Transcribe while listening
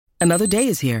Another day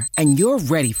is here, and you're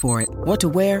ready for it. What to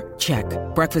wear? Check.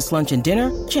 Breakfast, lunch, and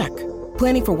dinner? Check.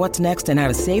 Planning for what's next and how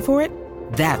to save for it?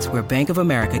 That's where Bank of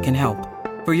America can help.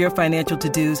 For your financial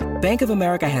to-dos, Bank of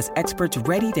America has experts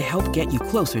ready to help get you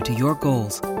closer to your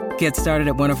goals. Get started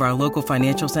at one of our local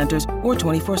financial centers or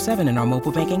 24/7 in our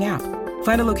mobile banking app.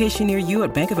 Find a location near you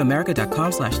at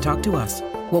bankofamerica.com/talktous.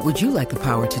 What would you like the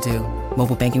power to do?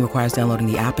 Mobile banking requires downloading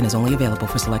the app and is only available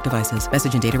for select devices.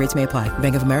 Message and data rates may apply.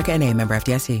 Bank of America N.A., member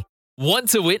FDIC. Want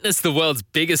to witness the world's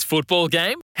biggest football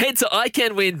game? Head to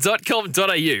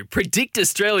iCanWin.com.au, predict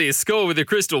Australia's score with a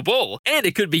crystal ball, and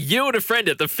it could be you and a friend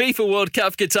at the FIFA World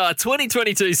Cup Qatar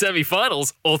 2022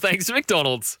 semi-finals, all thanks to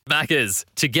McDonald's. Maccas,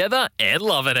 together and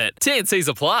loving it. TNCs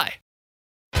apply.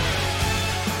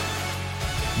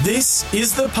 This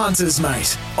is The Punters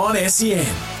Mate on SEN.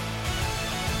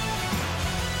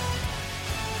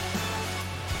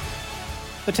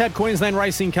 The TAB Queensland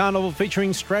Racing Carnival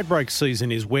featuring Stradbroke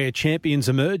season is where champions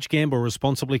emerge. Gamble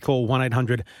responsibly. Call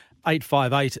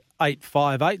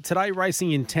 1-800-858-858. Today,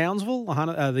 racing in Townsville,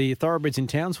 the Thoroughbreds in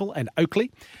Townsville and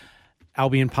Oakley.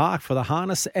 Albion Park for the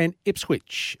harness and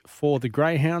Ipswich for the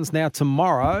greyhounds. Now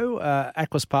tomorrow,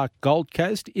 Aquas Park Gold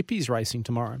Coast. Ippy's racing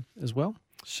tomorrow as well.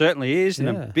 Certainly is, and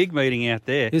a big meeting out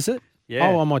there. Is it? Yeah.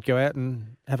 Oh, I might go out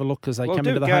and have a look as they come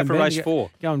into the home. Go for race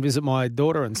 4. Go and visit my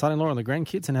daughter and son-in-law and the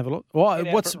grandkids and have a look.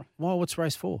 What's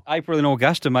race 4? April in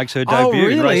Augusta makes her debut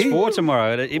in race 4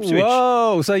 tomorrow at Ipswich.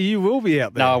 Whoa, so you will be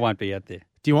out there? No, I won't be out there.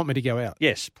 Do you want me to go out?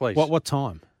 Yes, please. What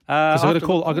time? Because I've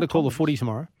got to call the footy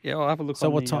tomorrow. Yeah, I'll have a look. So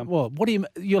what time? Well, what do you?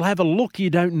 You'll have a look. You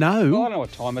don't know. Well, I know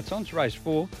what time it's on. It's race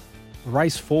 4.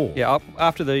 Race 4. Yeah,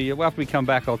 after we come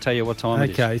back, I'll tell you what time it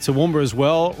is. Okay, Toowoomba as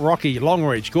well. Rocky,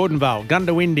 Longreach, Gordonvale,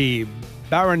 Gundawindi,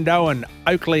 Barrendowan,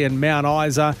 Oakley and Mount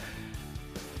Isa.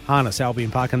 Harness, Albion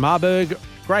Park and Marburg.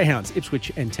 Greyhounds,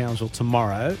 Ipswich and Townsville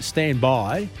tomorrow. Stand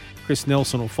by. Chris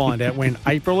Nelson will find out when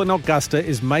April in Augusta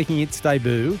is making its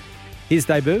debut. His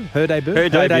debut? Her debut? Her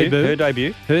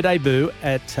debut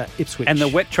at Ipswich. And the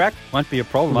wet track won't be a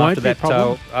problem after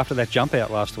that jump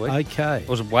out last week. Okay. I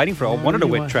was waiting for it. I wanted a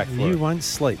wet track for it. You won't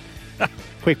sleep.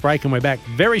 Quick break and we're back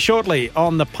very shortly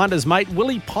on The Punters Mate.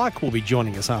 Willie Pike will be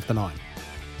joining us after 9.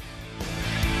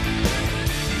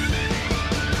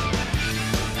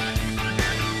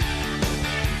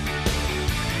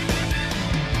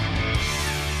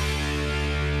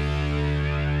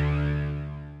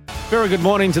 Very good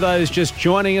morning to those just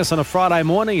joining us on a Friday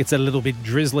morning. It's a little bit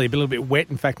drizzly, a little bit wet.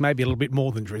 In fact, maybe a little bit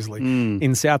more than drizzly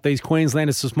in southeast Queensland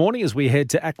this morning as we head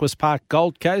to Aquas Park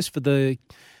Gold Coast for the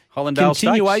Hollindale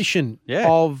continuation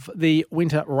of the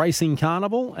Winter Racing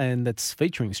Carnival, and that's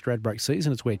featuring Stradbroke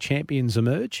season. It's where champions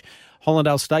emerge.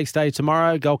 Hollindale Stakes Day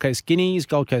tomorrow, Gold Coast Guineas,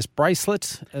 Gold Coast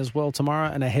Bracelet as well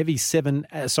tomorrow, and a heavy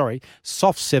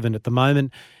soft 7 at the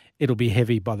moment. It'll be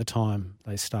heavy by the time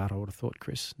they start, I would have thought,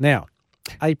 Chris. Now,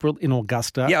 April in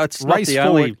Augusta. Yeah, it's not the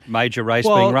only major race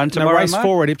being run tomorrow, race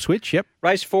 4 at Ipswich, yep.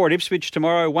 Race 4 at Ipswich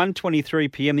tomorrow,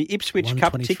 1:23 p.m. The Ipswich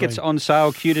Cup tickets on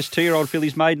sale. Cutest 2-year-old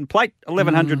fillies maiden plate,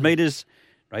 1,100 metres.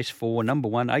 Race 4, number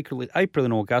 1, April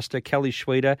in Augusta. Kelly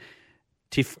Schweida,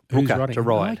 Tiff Brooker to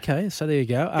ride. Okay, so there you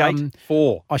go. Gate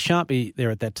 4. I shan't be there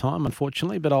at that time,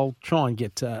 unfortunately, but I'll try and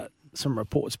get some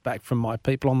reports back from my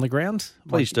people on the ground.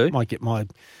 Please do. Might get my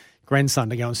grandson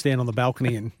to go and stand on the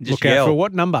balcony and just look out yell. for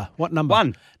what number? What number?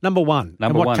 1. Number 1.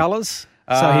 And what colours?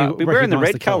 So we're wearing the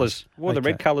red colours. Wore the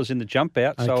red colours in the jump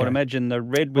out, so I would imagine the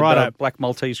red with the black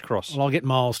Maltese cross. Well, I'll get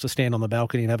Miles to stand on the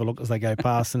balcony and have a look as they go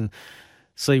past and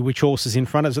see which horse is in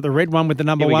front. Is it the red one with the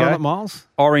number 1 on it, Miles?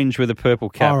 Orange with a purple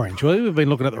cap. Orange. Well, we've been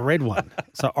looking at the red one.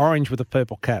 So orange with a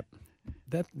purple cap.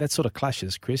 That sort of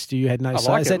clashes, Chris. You had no say.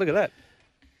 I like it. Look at that.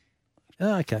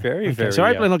 Oh, okay. Very. So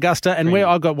April in Augusta, and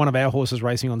I've got one of our horses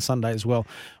racing on Sunday as well,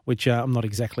 which I'm not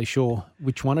exactly sure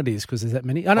which one it is because there's that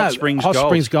many. Oh, no, Hot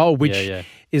Springs Gold, which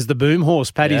is the boom horse.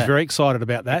 Paddy's very excited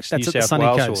about that. That's at the Sunny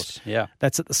Coast. Horse. Yeah.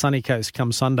 That's at the Sunny Coast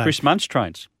come Sunday. Chris Muntz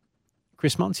trains.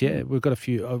 Chris Muntz, yeah. We've got a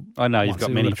few. I know, you've got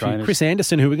many trainers. Chris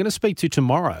Anderson, who we're going to speak to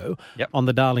tomorrow on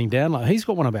the Darling Download, he's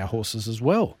got one of our horses as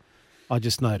well. I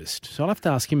just noticed. So I'll have to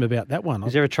ask him about that one.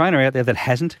 Is there a trainer out there that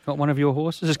hasn't got one of your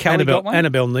horses? Has Kelly got one?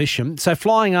 Annabelle Neesham. So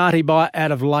Flying Artie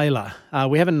out of Layla.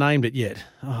 We haven't named it yet.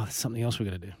 Oh, that's something else we've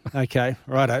got to do. Okay,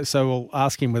 righto. So we'll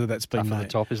ask him whether that's been named. At the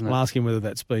top, isn't it? We'll ask him whether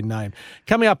that's been named.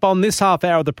 Coming up on this half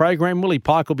hour of the program, Willie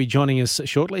Pike will be joining us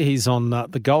shortly. He's on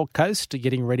the Gold Coast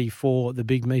getting ready for the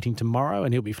big meeting tomorrow,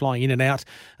 and he'll be flying in and out.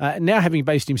 Now having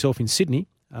based himself in Sydney,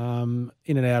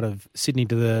 in and out of Sydney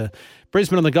to the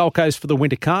Brisbane and the Gold Coast for the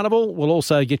Winter Carnival. We'll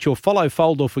also get your follow,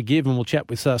 fold or forgive, and we'll chat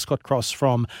with Scott Cross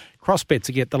from CrossBet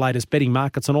to get the latest betting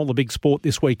markets on all the big sport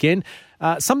this weekend.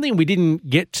 Something we didn't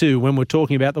get to when we're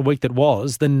talking about the week that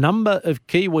was, the number of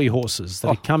Kiwi horses that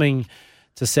are coming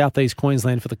to southeast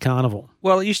Queensland for the carnival.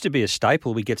 Well, it used to be a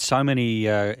staple. We get so many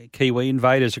Kiwi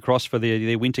invaders across for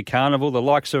their winter carnival. The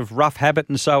likes of Rough Habit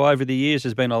and so over the years,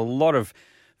 there's been a lot of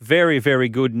very, very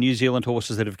good New Zealand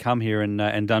horses that have come here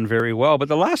and done very well. But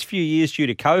the last few years, due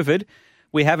to COVID,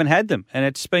 we haven't had them, and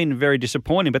it's been very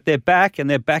disappointing. But they're back, and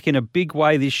they're back in a big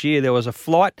way this year. There was a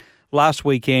flight last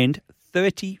weekend.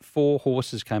 34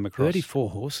 horses came across. 34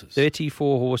 horses?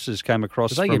 34 horses came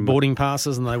across. Do they get boarding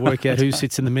passes and they work out who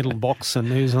sits in the middle box and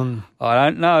who's on? I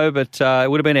don't know, but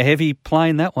it would have been a heavy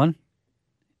plane, that one.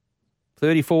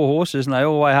 34 horses, and they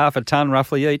all weigh half a tonne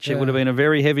roughly each. Yeah. It would have been a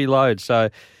very heavy load. So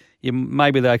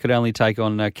maybe they could only take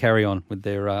on carry-on with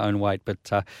their own weight. But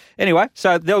anyway,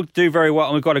 so they'll do very well.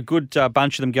 And we've got a good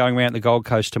bunch of them going around the Gold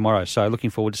Coast tomorrow. So looking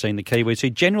forward to seeing the Kiwis,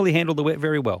 who generally handle the wet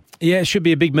very well. Yeah, it should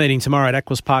be a big meeting tomorrow at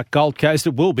Aquas Park Gold Coast.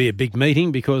 It will be a big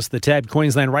meeting because the TAB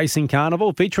Queensland Racing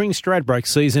Carnival featuring Stradbroke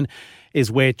season is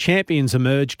where champions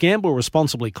emerge. Gamble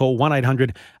responsibly. Call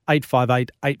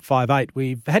 1-800-858-858.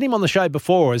 We've had him on the show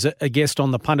before as a guest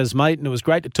on the Punter's Mate, and it was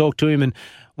great to talk to him. And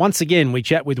once again, we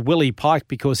chat with Willie Pike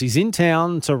because he's in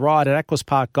town to ride at Aquas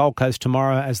Park Gold Coast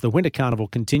tomorrow as the Winter Carnival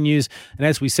continues. And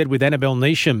as we said with Annabelle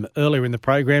Neesham earlier in the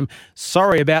program,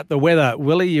 sorry about the weather.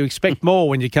 Willie, you expect more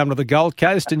when you come to the Gold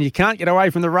Coast, and you can't get away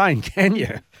from the rain, can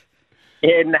you?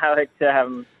 Yeah, no,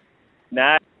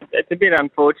 it's a bit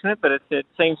unfortunate, but it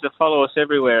seems to follow us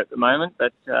everywhere at the moment.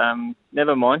 But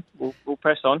never mind, we'll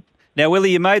press on. Now,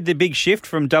 Willie, you made the big shift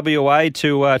from WA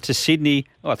to Sydney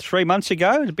 3 months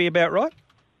ago. It'd be about right.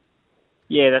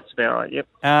 Yeah, that's about right. Yep.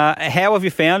 How have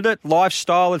you found it?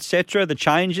 Lifestyle, etc. The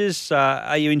changes.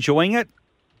 Are you enjoying it?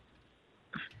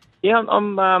 Yeah,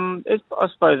 I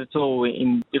suppose it's all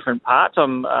in different parts.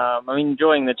 I'm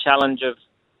enjoying the challenge of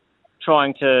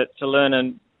trying to learn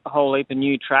a whole heap of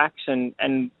new tracks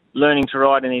and learning to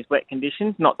ride in these wet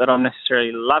conditions. Not that I'm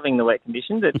necessarily loving the wet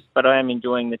conditions, but I am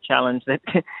enjoying the challenge that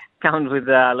comes with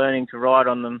learning to ride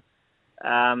on them,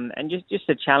 and just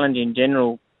the challenge in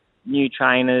general. New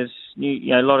trainers,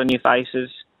 a lot of new faces.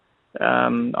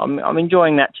 I'm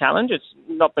enjoying that challenge. It's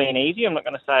not been easy. I'm not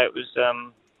going to say it was.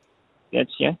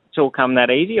 It's all come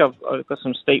that easy. I've got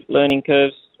some steep learning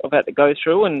curves I've had to go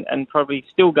through, and probably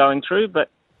still going through. But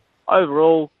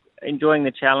overall, enjoying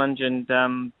the challenge and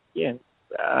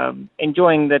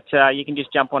enjoying that you can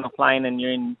just jump on a plane and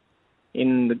you're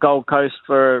in the Gold Coast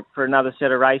for another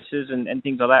set of races and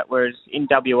things like that. Whereas in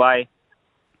WA,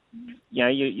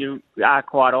 you are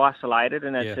quite isolated,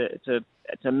 and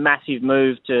it's a massive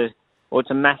move it's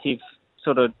a massive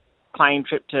sort of plane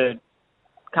trip to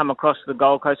come across the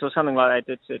Gold Coast or something like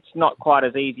that. It's not quite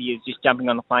as easy as just jumping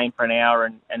on the plane for an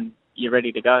hour and you're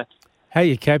ready to go. How are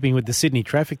you coping with the Sydney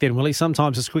traffic then, Willie?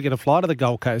 Sometimes it's quicker to fly to the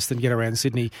Gold Coast than get around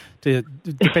Sydney,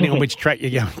 depending on which track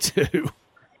you're going to.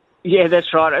 Yeah,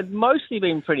 that's right. It's mostly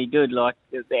been pretty good. Like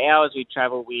the hours we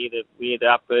travel, we're either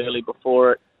up early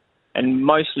before it and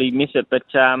mostly miss it. But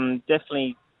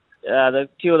definitely the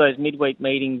few of those midweek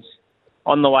meetings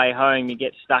on the way home, you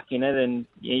get stuck in it and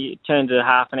you turn to a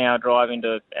half an hour drive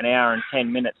into an hour and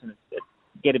 10 minutes and it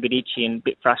get a bit itchy and a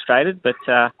bit frustrated. But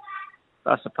I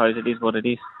suppose it is what it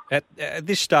is. At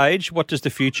this stage, what does the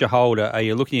future hold? Are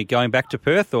you looking at going back to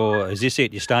Perth, or is this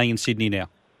it? You're staying in Sydney now?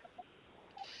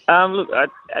 Look,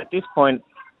 at this point,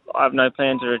 I have no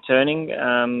plans of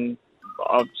returning.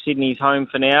 Sydney's home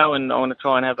for now, and I want to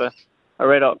try and have a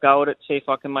red hot go at it, see if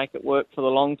I can make it work for the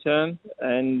long term.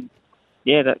 And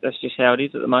yeah, that's just how it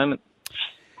is at the moment.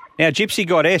 Now, Gypsy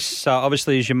Goddess,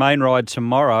 obviously, is your main ride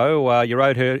tomorrow. You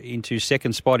rode her into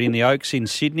second spot in the Oaks in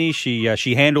Sydney.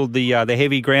 She handled the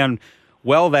heavy ground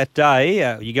well that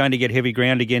day. You're going to get heavy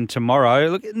ground again tomorrow.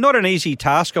 Look, not an easy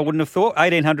task, I wouldn't have thought.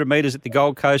 1,800 metres at the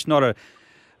Gold Coast, not a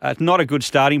good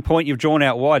starting point. You've drawn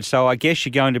out wide, so I guess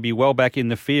you're going to be well back in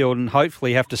the field and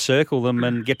hopefully have to circle them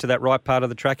and get to that right part of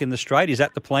the track in the straight. Is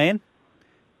that the plan?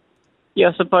 Yeah,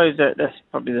 I suppose that's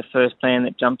probably the first plan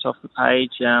that jumps off the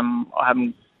page. I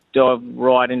haven't dived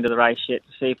right into the race yet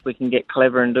to see if we can get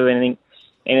clever and do anything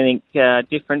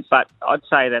different. But I'd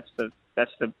say that's the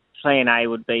plan A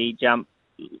would be jump,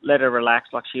 let her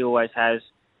relax like she always has,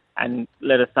 and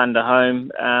let her thunder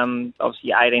home. Obviously,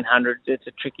 1,800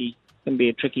 can be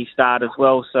a tricky start as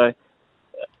well. So,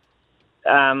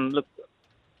 look,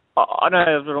 I don't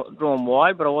have drawn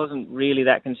wide, but I wasn't really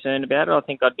that concerned about it. I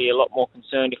think I'd be a lot more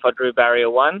concerned if I drew barrier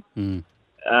one.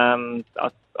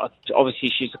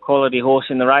 Obviously, she's a quality horse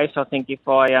in the race. I think if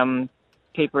I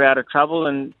keep her out of trouble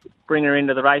and bring her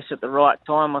into the race at the right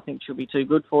time, I think she'll be too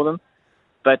good for them.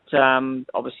 But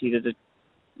obviously,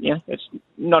 it's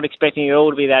not expecting it all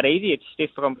to be that easy. It's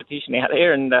stiff competition out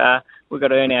there, and we've got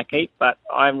to earn our keep. But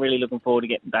I'm really looking forward to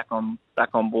getting back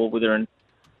on board with her,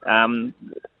 and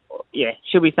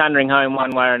she'll be thundering home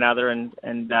one way or another, and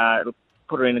it'll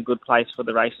put her in a good place for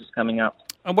the races coming up.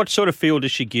 And what sort of feel does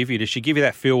she give you? Does she give you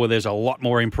that feel where there's a lot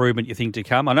more improvement you think to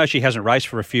come? I know she hasn't raced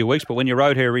for a few weeks, but when you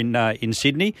rode her in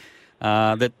Sydney,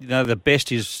 that the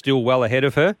best is still well ahead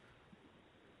of her.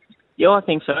 Yeah, I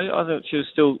think so. I thought she was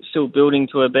still building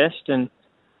to her best, and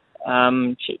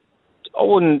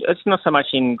it's not so much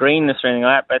in greenness or anything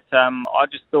like that, but I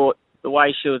just thought the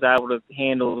way she was able to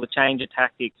handle the change of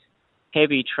tactics,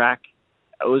 heavy track,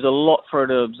 it was a lot for her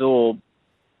to absorb,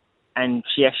 and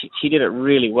she did it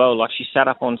really well. Like, she sat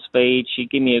up on speed, she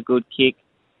gave me a good kick.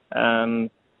 I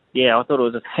thought it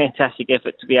was a fantastic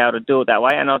effort to be able to do it that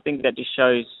way, and I think that just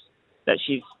shows that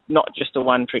she's not just a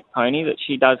one-trick pony, that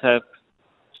she does have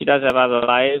other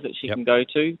layers that she can go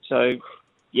to. So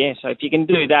if you can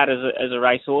do that as a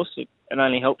racehorse, it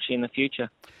only helps you in the future.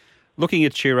 Looking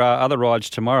at your other rides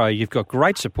tomorrow, you've got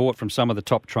great support from some of the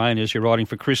top trainers. You're riding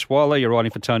for Chris Waller, you're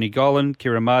riding for Tony Gollan,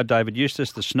 Kira Maher, David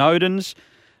Eustace, the Snowdens,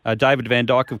 David Van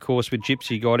Dyke, of course, with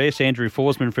Gypsy Goddess, Andrew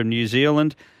Forsman from New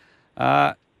Zealand.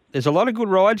 There's a lot of good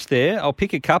rides there. I'll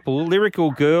pick a couple.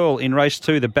 Lyrical Girl in race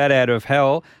 2, the Bat Out of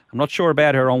Hell. I'm not sure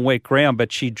about her on wet ground,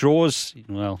 but she draws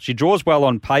well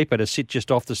on paper to sit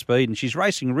just off the speed, and she's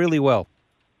racing really well.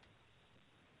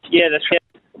 Yeah,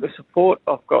 the support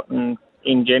I've gotten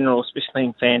in general has just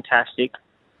been fantastic,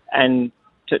 and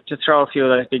to throw a few of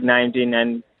those big names in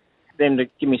and them to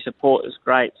give me support is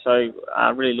great. So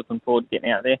really looking forward to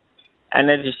getting out there.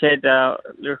 And as you said,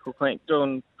 Lyrical Queen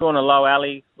drawn a low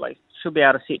alley, like, should be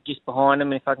able to sit just behind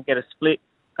them. If I can get a split,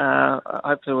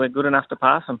 hopefully we're good enough to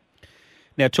pass them.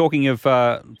 Now, talking of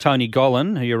Tony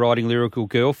Gollan, who you're riding Lyrical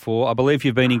Girl for, I believe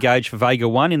you've been engaged for Vega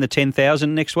 1 in the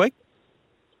 10,000 next week?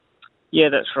 Yeah,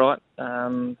 that's right.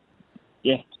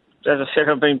 As I said,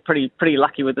 I've been pretty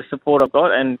lucky with the support I've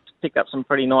got, and to pick up some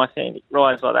pretty nice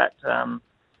rides like that. I'm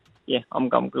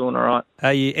doing all right.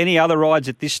 Any other rides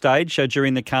at this stage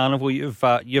during the carnival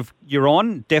you're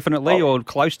on, definitely, or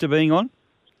close to being on?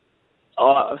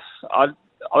 I'm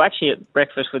actually at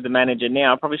breakfast with the manager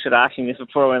now. I probably should have asked him this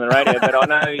before I went on the radio, but I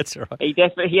know That's right. he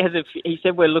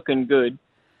said we're looking good,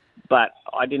 but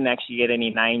I didn't actually get any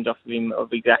names off of him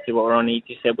of exactly what we're on. He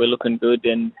just said we're looking good,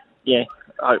 and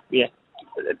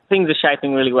things are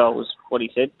shaping really well, was what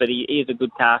he said. But he is a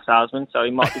good car salesman, so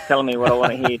he might be telling me what I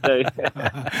want to hear too.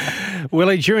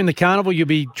 Willie, during the carnival, you'll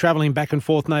be travelling back and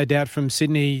forth, no doubt, from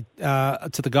Sydney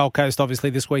to the Gold Coast. Obviously,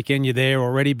 this weekend you're there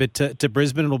already, but to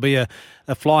Brisbane, it'll be a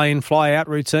fly-in, fly-out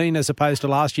routine as opposed to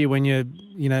last year when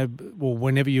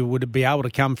whenever you would be able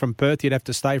to come from Perth, you'd have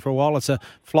to stay for a while. It's a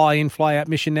fly-in, fly-out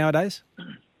mission nowadays?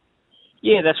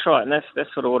 Yeah, that's right, and that's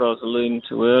sort of what I was alluding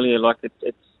to earlier. Like,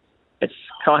 it's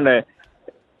kind of...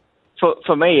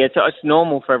 For me, it's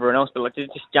normal for everyone else, but like to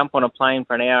just jump on a plane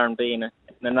for an hour and be in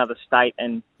another state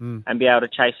and be able to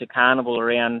chase a carnival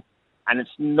around, and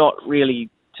it's not really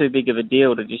too big of a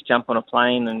deal to just jump on a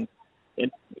plane and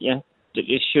to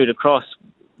just shoot across.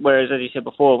 Whereas, as you said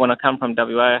before, when I come from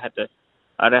WA,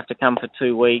 I'd have to come for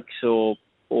 2 weeks or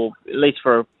at least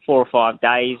for 4 or 5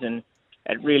 days, and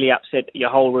it really upset your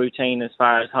whole routine as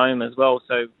far as home as well.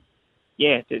 So,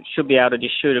 it should be able to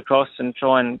just shoot across and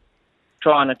try and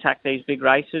attack these big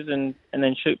races and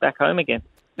then shoot back home again.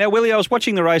 Now, Willie, I was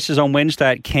watching the races on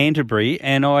Wednesday at Canterbury,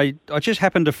 and I just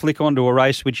happened to flick onto a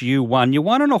race which you won. You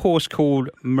won on a horse called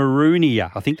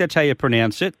Marunia. I think that's how you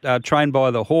pronounce it, trained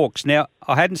by the Hawks. Now,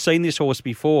 I hadn't seen this horse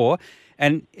before,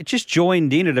 and it just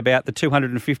joined in at about the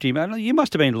 250. You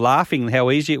must have been laughing how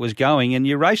easy it was going, and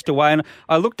you raced away. And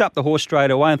I looked up the horse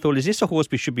straight away and thought, is this a horse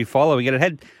we should be following? And it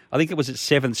had, I think it was its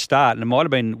 7th start, and it might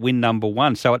have been win number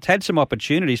 1. So it's had some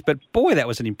opportunities, but boy, that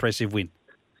was an impressive win.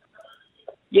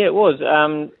 Yeah, it was.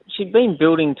 She'd been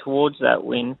building towards that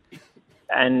win,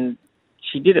 and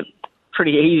she did it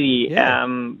pretty easy. Yeah.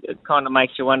 It kind of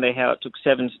makes you wonder how it took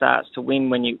 7 starts to win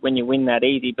when you win that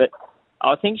easy. But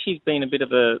I think she's been a bit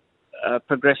of a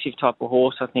progressive type of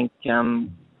horse. I think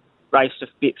raced a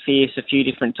bit fierce a few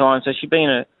different times, so she's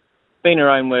been her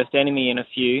own worst enemy in a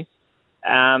few.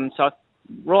 So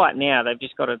right now they've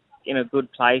just got her in a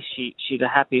good place. She's a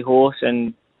happy horse,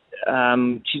 and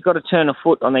she's got to turn a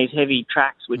foot on these heavy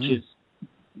tracks, which is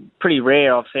pretty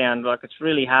rare. I've found it's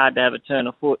really hard to have a turn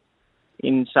a foot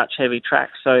in such heavy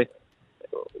tracks. So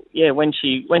when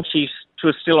she was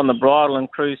still on the bridle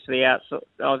and cruised to the outside,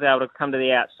 I was able to come to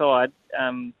the outside.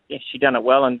 She done it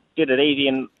well and did it easy.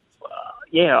 And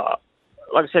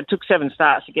like I said, it took 7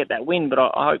 starts to get that win, but I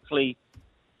hopefully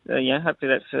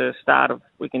that's a start of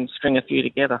we can string a few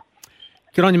together.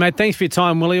 Good on you, mate. Thanks for your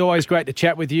time, Willie. Always great to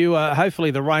chat with you.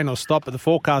 Hopefully the rain will stop, but the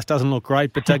forecast doesn't look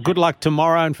great. But good luck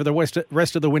tomorrow and for the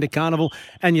rest of the Winter Carnival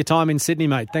and your time in Sydney,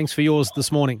 mate. Thanks for yours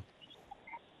this morning.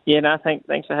 Yeah, no,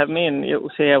 thanks for having me, and we'll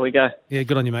see how we go. Yeah,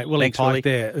 good on you, mate. Willie Pike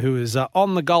there, who is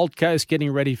on the Gold Coast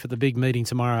getting ready for the big meeting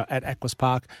tomorrow at Aquis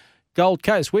Park, Gold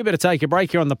Coast. We better take a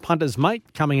break here on the Punters, mate.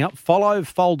 Coming up, follow,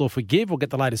 fold or forgive. We'll get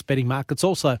the latest betting markets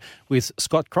also with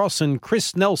Scott Cross and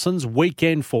Chris Nelson's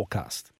weekend forecast.